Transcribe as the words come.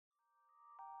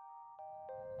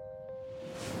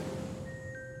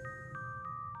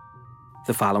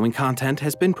The following content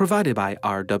has been provided by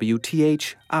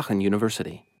RWTH Aachen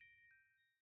University.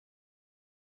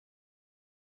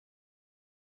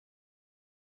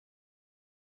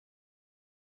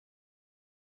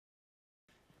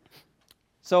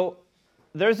 So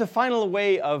there's a final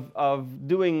way of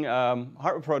doing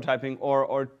hardware prototyping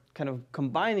or kind of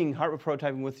combining hardware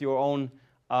prototyping with your own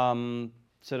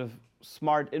sort of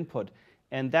smart input,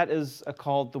 and that is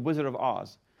called the Wizard of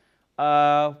Oz.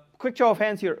 Quick show of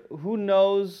hands here. Who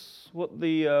knows what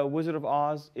the Wizard of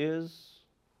Oz is?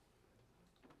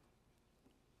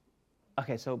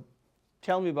 Okay, so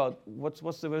tell me about what's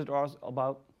the Wizard of Oz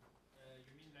about? You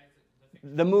mean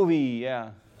like The movie,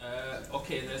 yeah.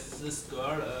 Okay, there's this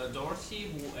girl,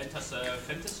 Dorothy, who enters a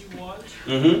fantasy world,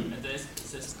 Mm-hmm. and there's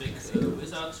this big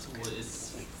wizard who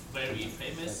is very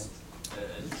famous,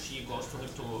 and she goes to him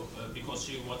because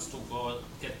she wants to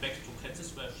get back to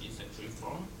Kansas, where she's actually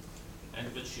from. And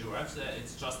when she arrives there,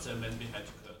 it's just a man behind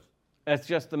the curtain. That's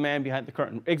just the man behind the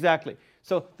curtain. Exactly.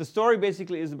 So the story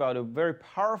basically is about a very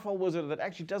powerful wizard that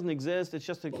actually doesn't exist. It's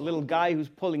just a little guy who's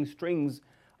pulling strings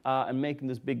and making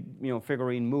this big,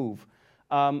 figurine move.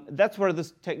 That's where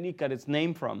this technique got its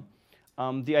name from.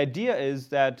 The idea is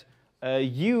that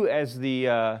you, as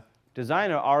the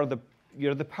designer,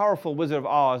 you're the powerful Wizard of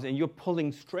Oz, and you're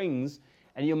pulling strings,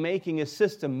 and you're making a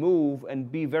system move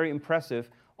and be very impressive,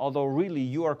 although really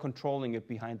you are controlling it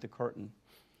behind the curtain.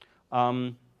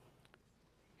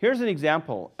 Here's an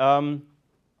example. Back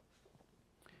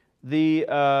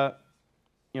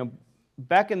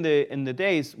in the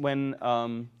days when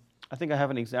I think I have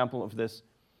an example of this.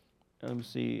 Let me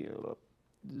see.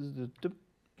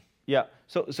 Yeah.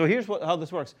 So here's how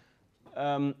this works.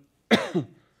 Back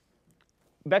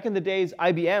in the days,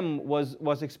 IBM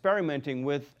was experimenting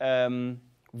with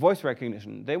voice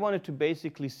recognition. They wanted to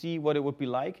basically see what it would be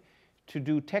like to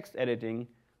do text editing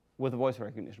with voice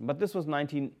recognition. But this was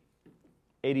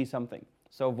 1980 something.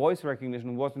 So voice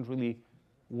recognition wasn't really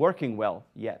working well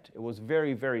yet. It was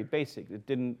very, very basic.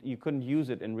 You couldn't use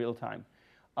it in real time.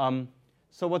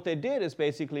 So what they did is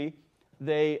basically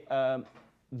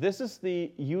this is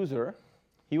the user.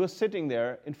 He was sitting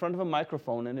there in front of a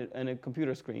microphone and a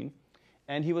computer screen,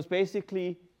 and he was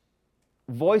basically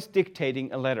voice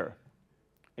dictating a letter,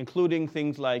 including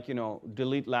things like,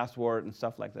 delete last word and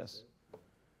stuff like this.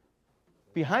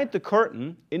 Behind the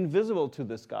curtain, invisible to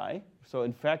this guy, so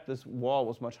in fact this wall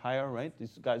was much higher, right?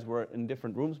 These guys were in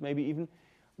different rooms maybe even,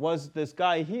 was this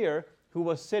guy here who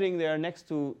was sitting there next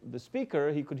to the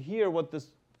speaker. He could hear what this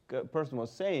person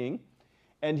was saying,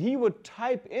 and he would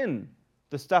type in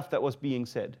the stuff that was being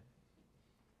said.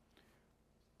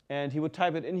 And he would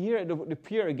type it in here, and it would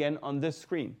appear again on this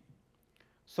screen.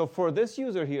 So for this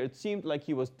user here, it seemed like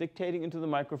he was dictating into the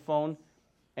microphone,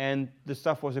 and the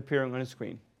stuff was appearing on his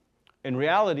screen. In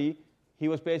reality, he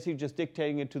was basically just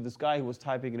dictating it to this guy who was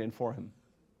typing it in for him.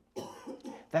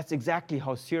 That's exactly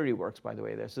how Siri works, by the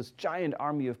way. There's this giant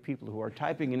army of people who are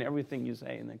typing in everything you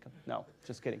say, and then no,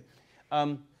 just kidding.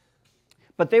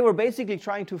 But they were basically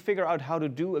trying to figure out how to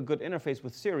do a good interface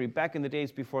with Siri back in the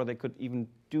days before they could even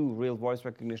do real voice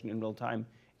recognition in real time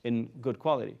in good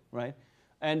quality, right?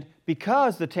 And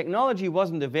because the technology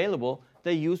wasn't available,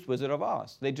 they used Wizard of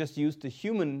Oz. They just used the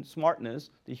human smartness,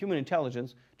 the human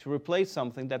intelligence, to replace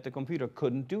something that the computer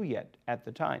couldn't do yet at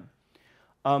the time.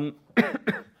 The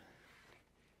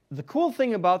cool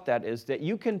thing about that is that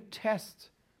you can test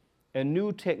a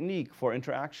new technique for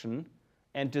interaction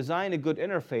and design a good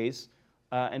interface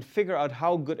and figure out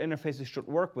how good interfaces should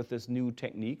work with this new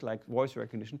technique, like voice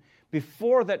recognition,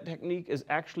 before that technique is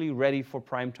actually ready for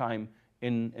prime time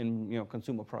in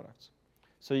consumer products.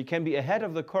 So you can be ahead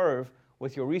of the curve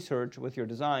with your research, with your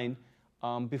design,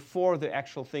 before the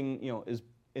actual thing is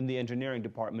in the engineering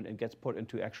department and gets put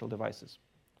into actual devices,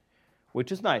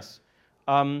 which is nice.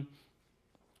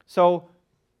 So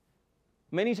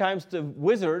many times the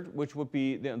wizard, which would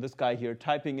be this guy here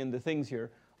typing in the things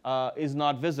here, is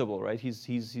not visible, right?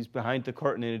 He's behind the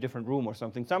curtain in a different room or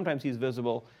something. Sometimes he's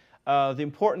visible. The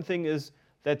important thing is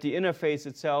that the interface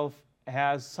itself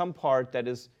has some part that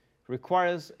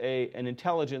requires an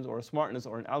intelligence or a smartness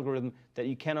or an algorithm that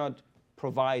you cannot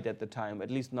provide at the time, at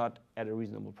least not at a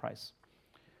reasonable price.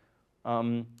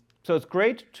 So it's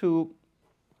great to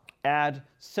add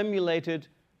simulated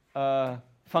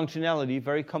functionality,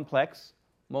 very complex,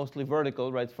 mostly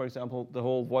vertical, right? For example, the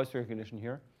whole voice recognition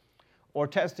here. Or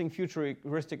testing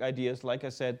futuristic ideas, like I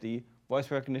said, the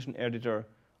voice recognition editor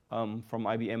from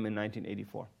IBM in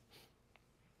 1984.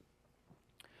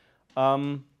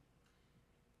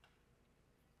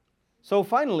 So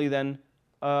finally then,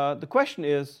 the question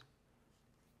is,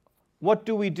 what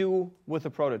do we do with a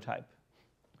prototype?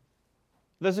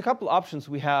 There's a couple options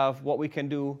we have what we can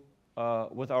do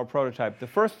with our prototype. The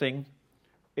first thing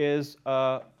is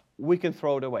we can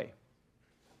throw it away.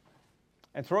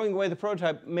 And throwing away the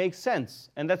prototype makes sense,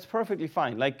 and that's perfectly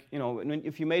fine. Like,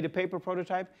 if you made a paper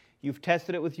prototype, you've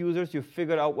tested it with users, you've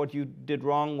figured out what you did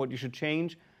wrong, what you should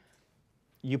change,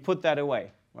 you put that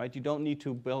away, right? You don't need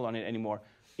to build on it anymore.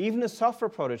 Even a software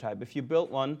prototype, if you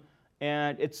built one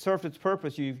and it served its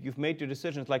purpose, you've made your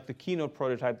decisions, like the Keynote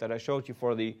prototype that I showed you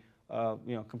for the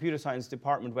computer science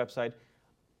department website,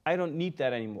 I don't need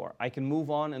that anymore. I can move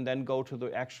on and then go to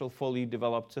the actual fully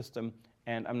developed system,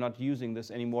 and I'm not using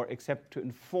this anymore except to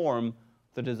inform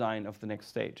the design of the next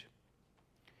stage.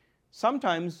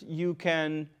 Sometimes you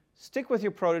can stick with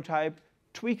your prototype,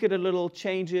 tweak it a little,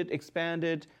 change it, expand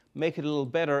it, make it a little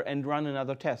better, and run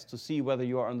another test to see whether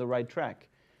you are on the right track.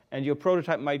 And your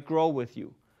prototype might grow with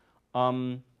you.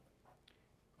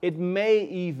 It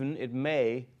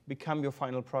may become your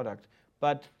final product.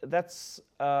 But that's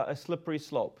a slippery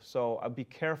slope. So I'll be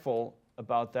careful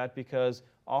about that, because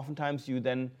oftentimes you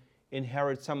then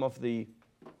inherit some of the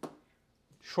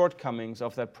shortcomings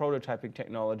of that prototyping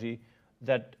technology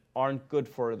that aren't good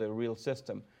for the real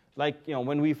system. Like,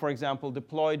 when we, for example,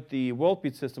 deployed the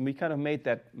Worldbeat system, we kind of made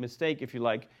that mistake, if you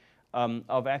like,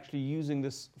 of actually using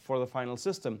this for the final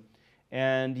system.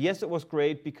 And yes, it was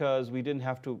great because we didn't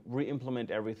have to re-implement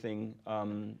everything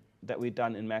that we'd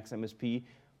done in MaxMSP.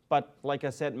 But like I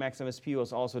said, MaxMSP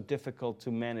was also difficult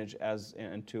to manage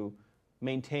and to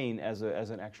maintain as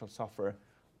an actual software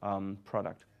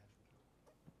product.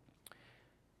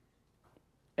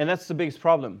 And that's the biggest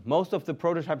problem. Most of the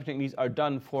prototyping techniques are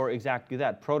done for exactly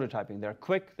that, prototyping. They're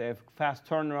quick, they have fast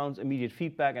turnarounds, immediate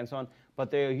feedback, and so on, but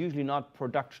they are usually not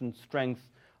production strength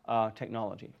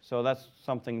technology. So that's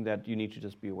something that you need to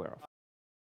just be aware of.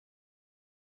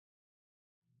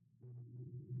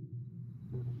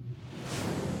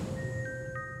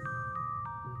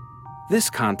 This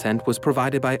content was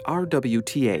provided by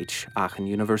RWTH Aachen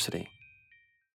University.